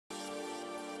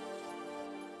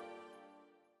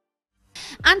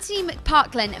Anthony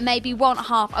McPartlin may be one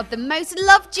half of the most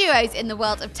loved duos in the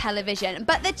world of television,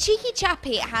 but the cheeky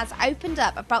chappie has opened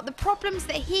up about the problems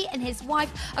that he and his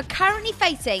wife are currently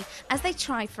facing as they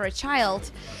try for a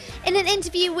child. In an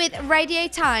interview with Radio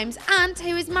Times, Ant,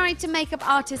 who is married to makeup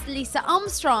artist Lisa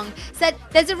Armstrong, said,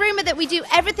 "There's a rumour that we do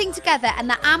everything together and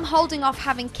that I'm holding off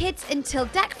having kids until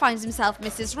Deck finds himself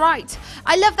Mrs. Right.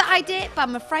 I love the idea, but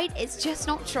I'm afraid it's just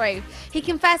not true." He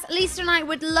confessed, "Lisa and I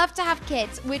would love to have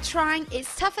kids. We're trying.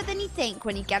 It's tougher than you think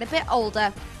when you get a bit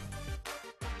older."